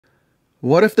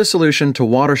What if the solution to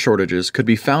water shortages could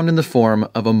be found in the form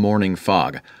of a morning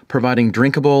fog, providing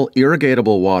drinkable,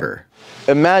 irrigatable water?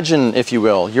 Imagine, if you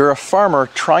will, you're a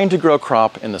farmer trying to grow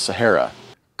crop in the Sahara.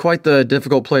 Quite the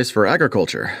difficult place for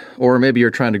agriculture. Or maybe you're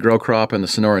trying to grow crop in the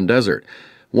Sonoran Desert.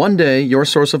 One day, your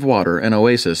source of water, an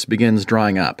oasis, begins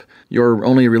drying up. Your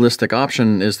only realistic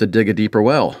option is to dig a deeper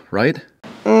well, right?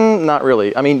 Not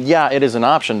really. I mean, yeah, it is an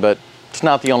option, but it's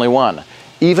not the only one.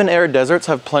 Even arid deserts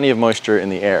have plenty of moisture in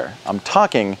the air. I'm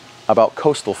talking about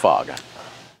coastal fog.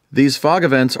 These fog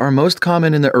events are most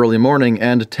common in the early morning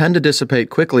and tend to dissipate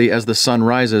quickly as the sun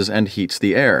rises and heats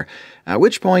the air, at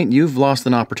which point you've lost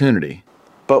an opportunity.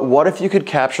 But what if you could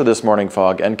capture this morning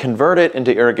fog and convert it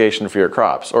into irrigation for your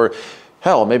crops? Or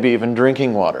hell, maybe even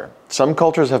drinking water. Some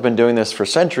cultures have been doing this for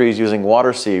centuries using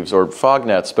water sieves or fog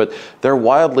nets, but they're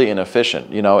wildly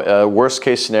inefficient. Worst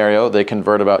case scenario, they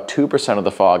convert about 2% of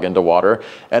the fog into water,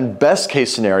 and best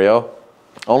case scenario,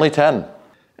 only 10.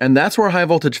 And that's where high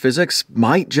voltage physics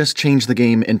might just change the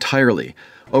game entirely.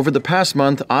 Over the past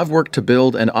month, I've worked to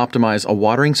build and optimize a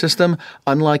watering system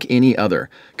unlike any other,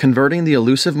 converting the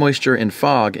elusive moisture in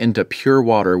fog into pure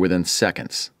water within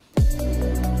seconds.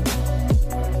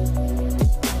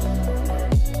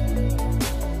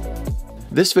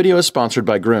 This video is sponsored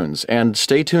by Grunes, and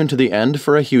stay tuned to the end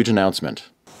for a huge announcement.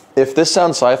 If this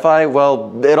sounds sci-fi,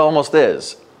 well, it almost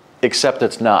is. Except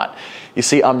it's not. You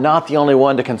see, I'm not the only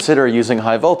one to consider using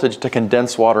high voltage to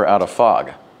condense water out of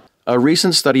fog. A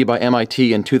recent study by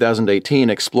MIT in 2018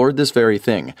 explored this very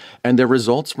thing, and their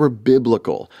results were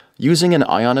biblical. Using an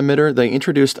ion emitter, they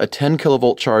introduced a 10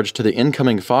 kilovolt charge to the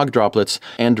incoming fog droplets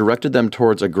and directed them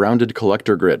towards a grounded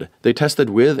collector grid. They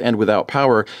tested with and without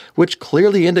power, which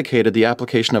clearly indicated the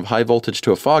application of high voltage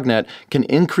to a fog net can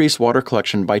increase water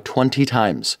collection by 20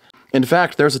 times. In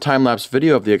fact, there's a time-lapse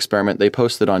video of the experiment they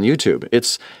posted on YouTube.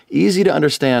 It's easy to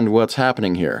understand what's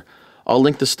happening here. I'll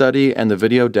link the study and the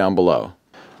video down below.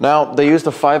 Now, they used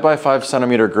a 5 by 5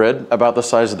 centimeter grid about the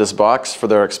size of this box for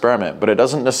their experiment, but it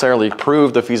doesn't necessarily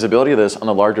prove the feasibility of this on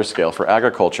a larger scale for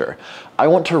agriculture. I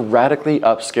want to radically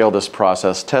upscale this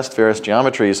process, test various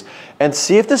geometries, and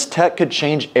see if this tech could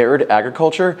change arid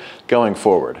agriculture going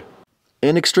forward.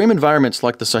 In extreme environments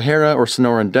like the Sahara or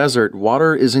Sonoran Desert,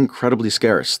 water is incredibly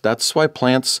scarce. That's why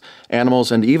plants,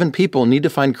 animals, and even people need to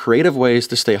find creative ways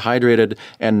to stay hydrated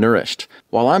and nourished.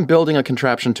 While I'm building a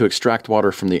contraption to extract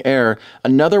water from the air,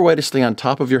 another way to stay on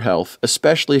top of your health,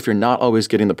 especially if you're not always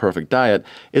getting the perfect diet,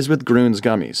 is with Grunes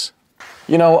gummies.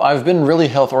 I've been really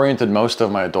health-oriented most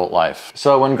of my adult life.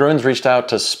 So when Grunes reached out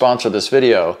to sponsor this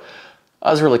video,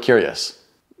 I was really curious.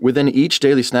 Within each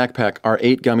daily snack pack are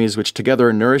 8 gummies which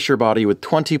together nourish your body with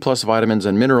 20 plus vitamins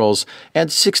and minerals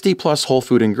and 60 plus whole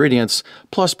food ingredients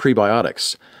plus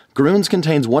prebiotics. Grunes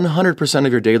contains 100%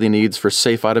 of your daily needs for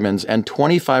safe vitamins and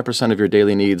 25% of your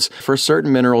daily needs for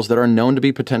certain minerals that are known to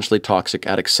be potentially toxic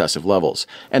at excessive levels.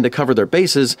 And to cover their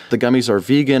bases, the gummies are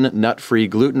vegan, nut-free,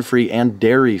 gluten-free, and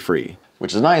dairy-free.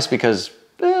 Which is nice because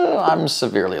I'm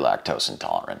severely lactose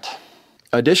intolerant.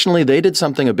 Additionally, they did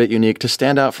something a bit unique to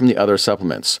stand out from the other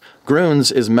supplements.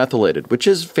 Grunes is methylated, which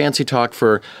is fancy talk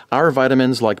for our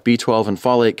vitamins like B12 and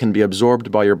folate can be absorbed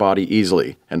by your body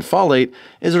easily, and folate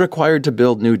is required to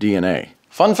build new DNA.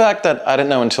 Fun fact that I didn't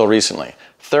know until recently.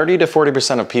 30 to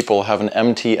 40% of people have an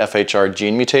MTFHR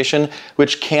gene mutation,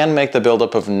 which can make the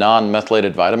buildup of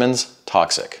non-methylated vitamins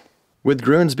toxic. With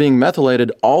Grunes being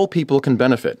methylated, all people can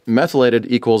benefit.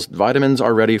 Methylated equals vitamins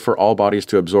are ready for all bodies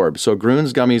to absorb, so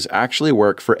Grunes gummies actually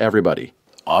work for everybody.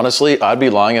 Honestly, I'd be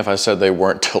lying if I said they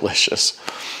weren't delicious.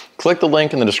 Click the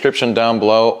link in the description down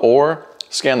below or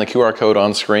scan the QR code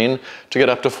on screen to get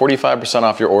up to 45%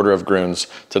 off your order of Grunes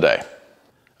today.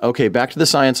 Okay, back to the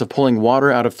science of pulling water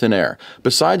out of thin air.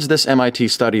 Besides this MIT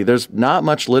study, there's not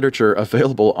much literature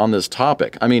available on this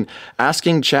topic. I mean,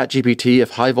 asking ChatGPT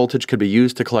if high voltage could be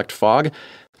used to collect fog,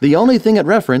 the only thing it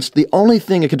referenced, the only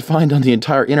thing it could find on the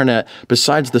entire internet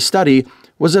besides the study,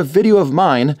 was a video of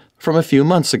mine from a few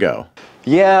months ago.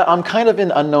 Yeah, I'm kind of in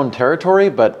unknown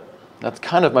territory, but that's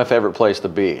kind of my favorite place to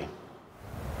be.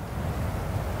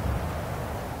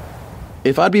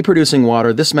 If I'd be producing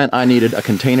water, this meant I needed a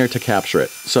container to capture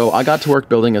it. So I got to work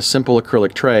building a simple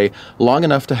acrylic tray long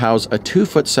enough to house a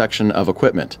 2-foot section of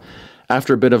equipment.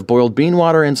 After a bit of boiled bean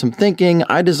water and some thinking,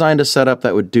 I designed a setup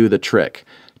that would do the trick.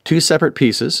 2 separate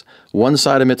pieces, one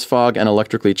side emits fog and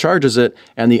electrically charges it,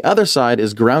 and the other side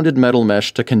is grounded metal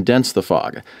mesh to condense the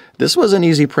fog. This was an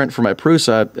easy print for my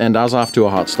Prusa, and I was off to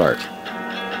a hot start.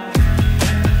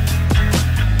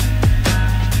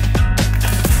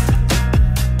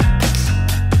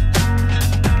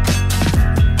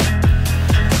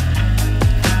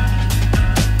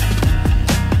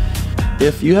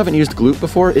 If you haven't used glute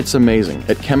before, it's amazing.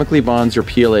 It chemically bonds your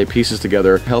PLA pieces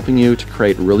together, helping you to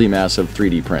create really massive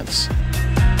 3D prints.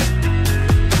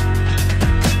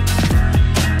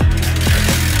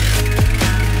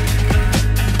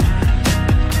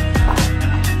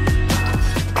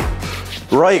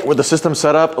 Right, with the system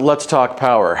set up, let's talk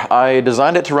power. I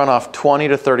designed it to run off 20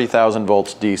 to 30,000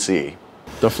 volts DC.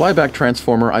 The flyback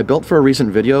transformer I built for a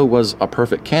recent video was a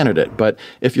perfect candidate, but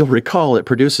if you'll recall, it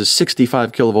produces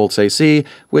 65 kilovolts AC,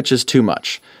 which is too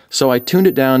much. So I tuned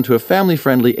it down to a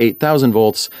family-friendly 8,000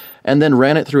 volts, and then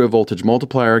ran it through a voltage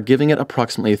multiplier, giving it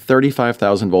approximately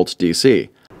 35,000 volts DC.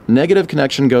 Negative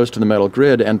connection goes to the metal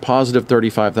grid, and positive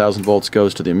 35,000 volts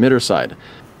goes to the emitter side.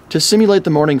 To simulate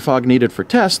the morning fog needed for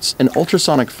tests, an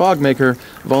ultrasonic fog maker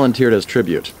volunteered as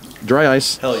tribute. Dry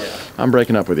ice. Hell yeah. I'm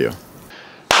breaking up with you.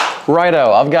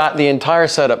 Righto, I've got the entire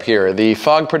setup here, the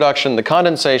fog production, the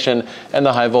condensation, and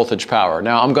the high voltage power.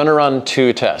 Now I'm going to run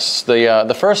two tests.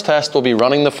 The first test will be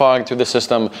running the fog through the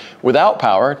system without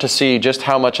power to see just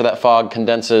how much of that fog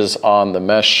condenses on the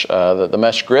mesh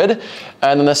grid.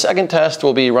 And then the second test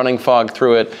will be running fog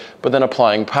through it, but then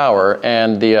applying power.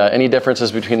 And any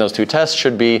differences between those two tests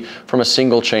should be from a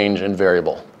single change in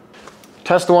variable.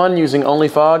 Test one using only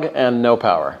fog and no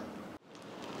power.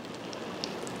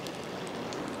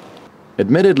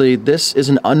 Admittedly, this is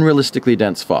an unrealistically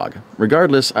dense fog.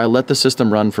 Regardless, I let the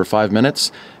system run for 5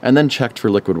 minutes and then checked for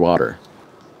liquid water.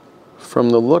 From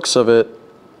the looks of it,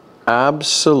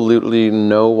 absolutely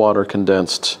no water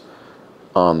condensed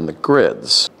on the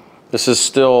grids. This is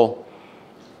still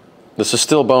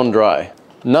bone dry.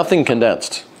 Nothing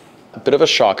condensed. A bit of a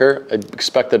shocker. I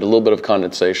expected a little bit of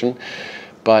condensation,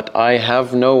 but I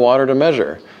have no water to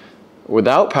measure.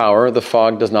 Without power, the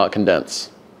fog does not condense.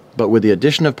 But with the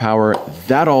addition of power,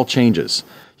 that all changes.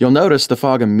 You'll notice the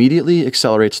fog immediately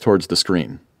accelerates towards the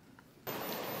screen.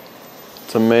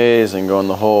 It's amazing going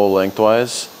the whole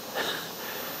lengthwise.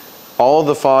 All of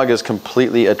the fog is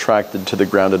completely attracted to the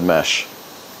grounded mesh.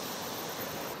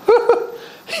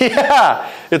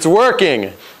 Yeah, it's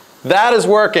working. That is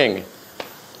working.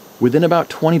 Within about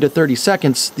 20 to 30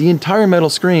 seconds, the entire metal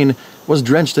screen was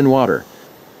drenched in water.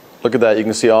 Look at that, you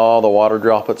can see all the water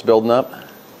droplets building up.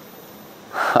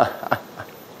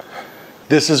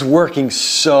 This is working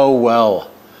so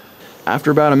well.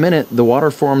 After about a minute, the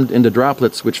water formed into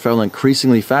droplets which fell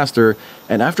increasingly faster,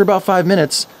 and after about 5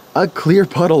 minutes, a clear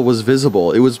puddle was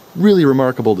visible. It was really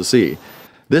remarkable to see.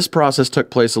 This process took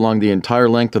place along the entire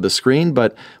length of the screen,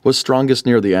 but was strongest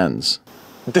near the ends.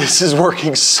 This is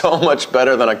working so much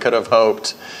better than I could have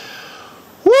hoped.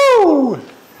 Woo!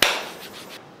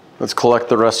 Let's collect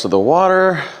the rest of the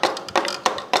water.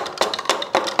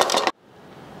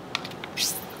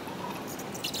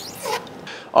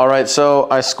 All right, so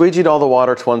I squeegeed all the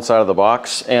water to one side of the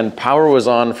box, and power was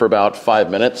on for about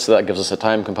 5 minutes, so that gives us a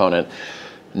time component.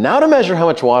 Now to measure how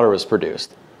much water was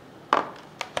produced.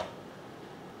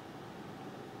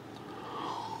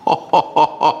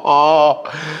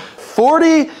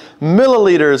 40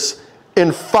 milliliters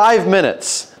in 5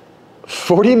 minutes.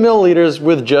 40 milliliters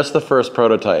with just the first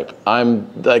prototype.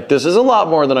 I'm like, this is a lot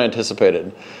more than I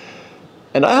anticipated.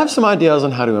 And I have some ideas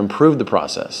on how to improve the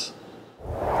process.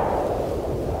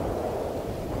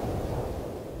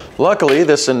 Luckily,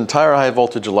 this entire high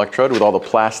voltage electrode with all the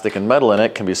plastic and metal in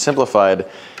it can be simplified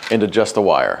into just a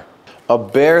wire. A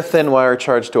bare thin wire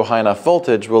charged to a high enough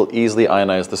voltage will easily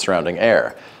ionize the surrounding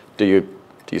air. Do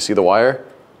you see the wire?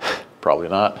 Probably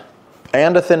not.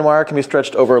 And a thin wire can be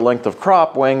stretched over a length of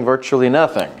crop weighing virtually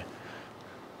nothing.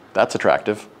 That's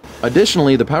attractive.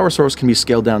 Additionally, the power source can be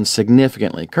scaled down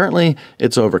significantly. Currently,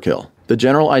 it's overkill. The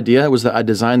general idea was that I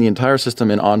design the entire system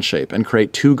in on-shape and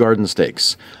create 2 garden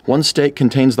stakes. One stake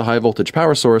contains the high voltage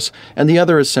power source, and the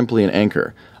other is simply an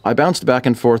anchor. I bounced back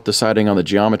and forth deciding on the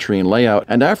geometry and layout,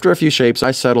 and after a few shapes,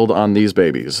 I settled on these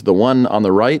babies. The one on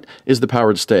the right is the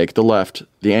powered stake, the left,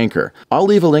 the anchor. I'll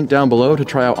leave a link down below to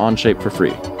try out on-shape for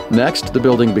free. Next, the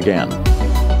building began.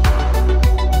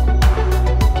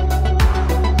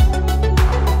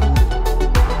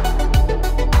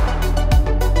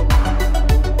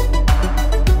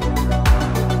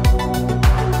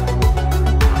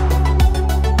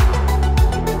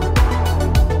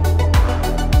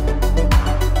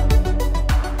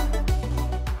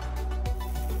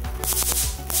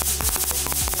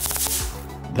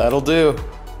 That'll do.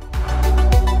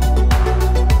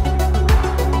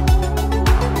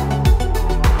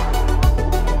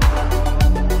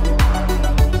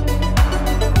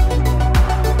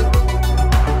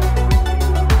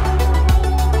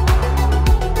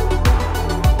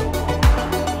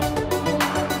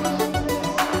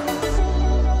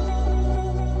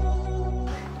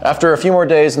 After After a few more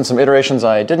days and some iterations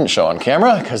I didn't show on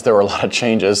camera because there were a lot of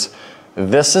changes,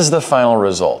 this is the final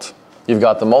result. You've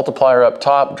got the multiplier up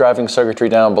top, driving circuitry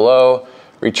down below,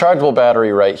 rechargeable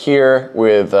battery right here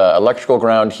with electrical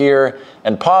ground here,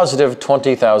 and positive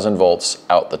 20,000 volts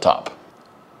out the top.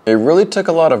 It really took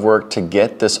a lot of work to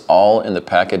get this all in the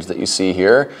package that you see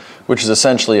here, which is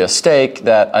essentially a stake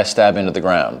that I stab into the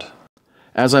ground.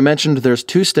 As I mentioned, there's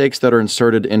two stakes that are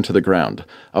inserted into the ground,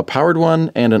 a powered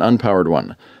one and an unpowered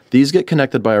one. These get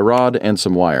connected by a rod and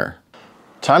some wire.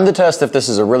 Time to test if this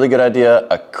is a really good idea,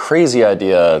 a crazy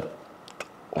idea,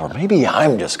 or maybe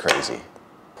I'm just crazy.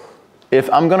 If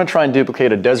I'm gonna try and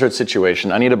duplicate a desert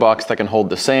situation, I need a box that can hold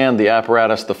the sand, the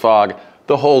apparatus, the fog,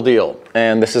 the whole deal,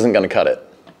 and this isn't gonna cut it.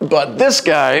 But this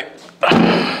guy,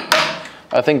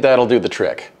 I think that'll do the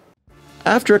trick.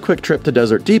 After a quick trip to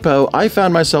Desert Depot, I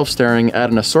found myself staring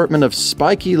at an assortment of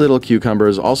spiky little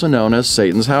cucumbers, also known as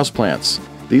Satan's houseplants.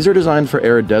 These are designed for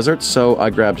arid deserts, so I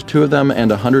grabbed 2 of them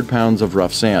and 100 pounds of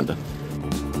rough sand.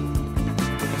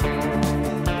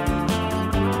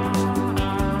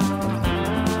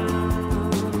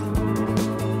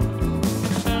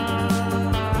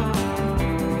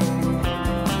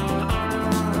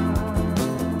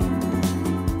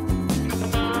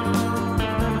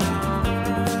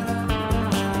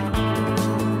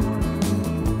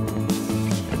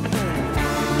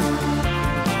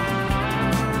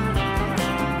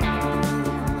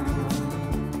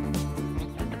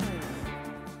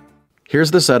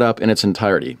 Here's the setup in its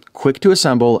entirety, quick to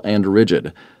assemble and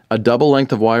rigid. A double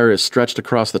length of wire is stretched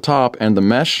across the top and the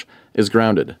mesh is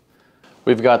grounded.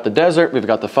 We've got the desert, we've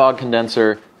got the fog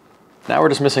condenser. Now we're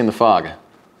just missing the fog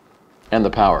and the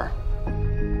power.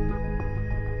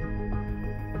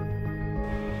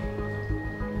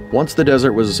 Once the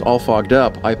desert was all fogged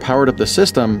up, I powered up the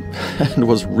system and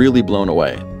was really blown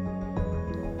away.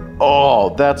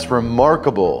 Oh, that's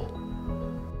remarkable.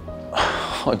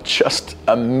 Just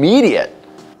immediate.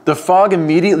 The fog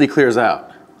immediately clears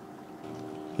out.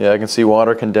 Yeah, I can see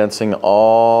water condensing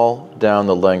all down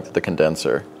the length of the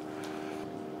condenser.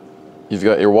 You've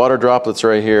got your water droplets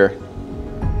right here.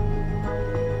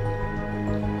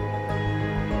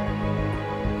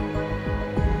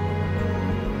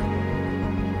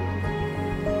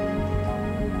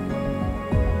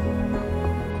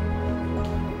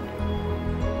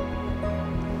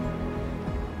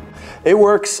 It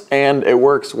works, and it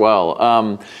works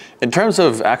well. In terms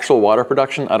of actual water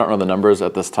production, I don't know the numbers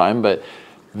at this time, but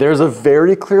there's a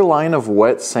very clear line of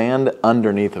wet sand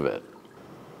underneath of it.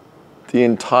 The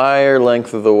entire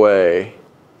length of the way,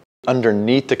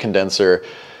 underneath the condenser,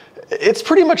 it's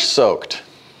pretty much soaked.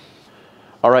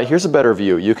 All right, here's a better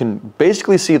view. You can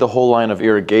basically see the whole line of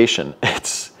irrigation.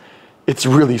 It's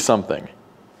really something.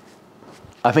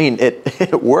 I mean,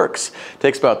 it works. It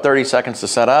takes about 30 seconds to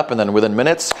set up, and then within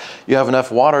minutes, you have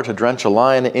enough water to drench a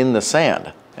line in the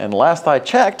sand. And last I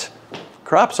checked,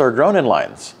 crops are grown in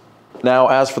lines. Now,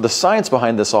 as for the science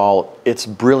behind this all, it's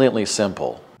brilliantly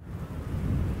simple.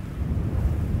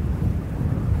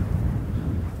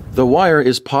 The wire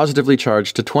is positively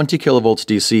charged to 20 kilovolts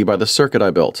DC by the circuit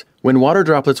I built. When water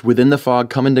droplets within the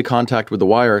fog come into contact with the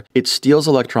wire, it steals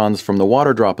electrons from the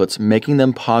water droplets, making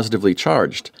them positively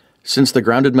charged. Since the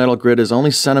grounded metal grid is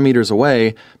only centimeters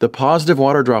away, the positive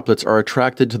water droplets are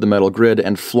attracted to the metal grid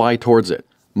and fly towards it.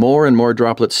 More and more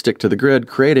droplets stick to the grid,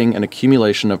 creating an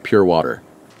accumulation of pure water.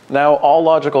 Now, all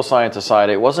logical science aside,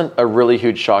 it wasn't a really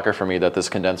huge shocker for me that this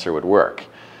condenser would work.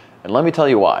 And let me tell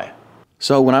you why.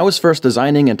 So when I was first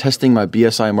designing and testing my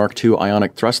BSI Mark II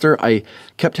ionic thruster, I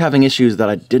kept having issues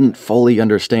that I didn't fully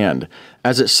understand.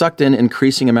 As it sucked in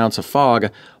increasing amounts of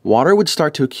fog, water would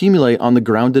start to accumulate on the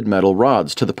grounded metal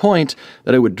rods to the point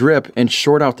that it would drip and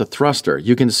short out the thruster.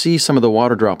 You can see some of the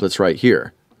water droplets right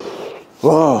here.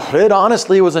 Whoa, it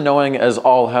honestly was annoying as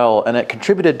all hell, and it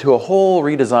contributed to a whole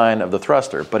redesign of the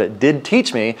thruster, but it did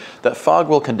teach me that fog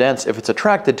will condense if it's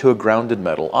attracted to a grounded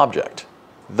metal object.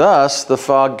 Thus, the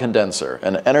fog condenser,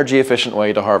 an energy-efficient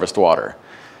way to harvest water.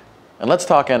 And let's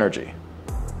talk energy.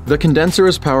 The condenser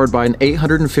is powered by an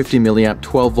 850 milliamp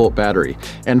 12-volt battery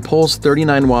and pulls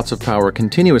 39 watts of power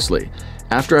continuously.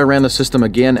 After I ran the system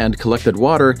again and collected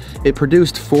water, it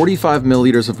produced 45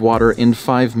 milliliters of water in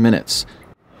 5 minutes.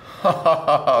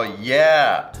 Oh,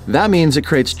 yeah! That means it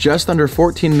creates just under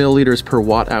 14 milliliters per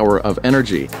watt-hour of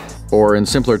energy. Or in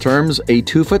simpler terms, a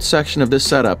 2-foot section of this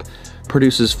setup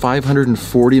produces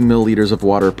 540 milliliters of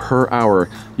water per hour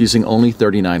using only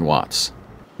 39 watts.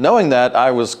 Knowing that,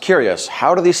 I was curious,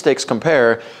 how do these stakes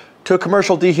compare to a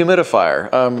commercial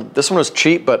dehumidifier? This one was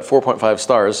cheap, but 4.5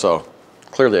 stars, so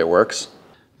clearly it works.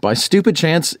 By stupid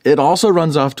chance, it also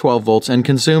runs off 12 volts and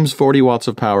consumes 40 watts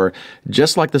of power,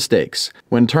 just like the steaks.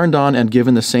 When turned on and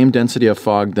given the same density of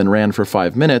fog then ran for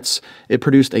 5 minutes, it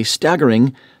produced a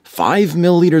staggering 5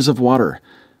 milliliters of water.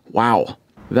 Wow.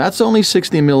 That's only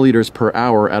 60 milliliters per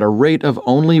hour at a rate of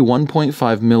only 1.5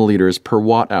 milliliters per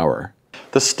watt hour.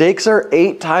 The steaks are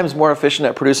 8 times more efficient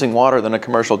at producing water than a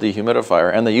commercial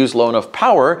dehumidifier, and they use low enough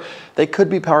power they could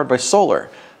be powered by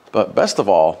solar. But best of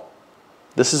all,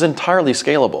 this is entirely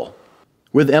scalable.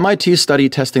 With MIT's study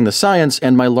testing the science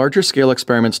and my larger scale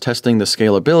experiments testing the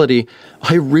scalability,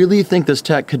 I really think this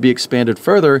tech could be expanded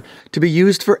further to be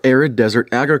used for arid desert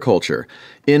agriculture.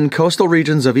 In coastal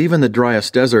regions of even the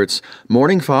driest deserts,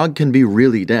 morning fog can be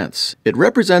really dense. It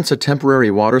represents a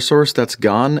temporary water source that's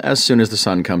gone as soon as the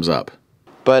sun comes up.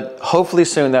 But hopefully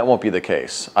soon that won't be the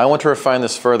case. I want to refine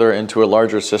this further into a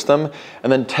larger system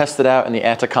and then test it out in the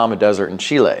Atacama Desert in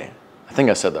Chile. I think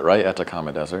I said that right,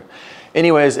 Atacama Desert.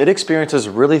 Anyways, it experiences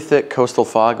really thick coastal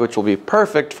fog, which will be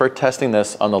perfect for testing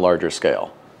this on the larger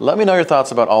scale. Let me know your thoughts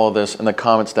about all of this in the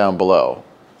comments down below.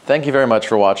 Thank you very much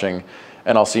for watching,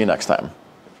 and I'll see you next time.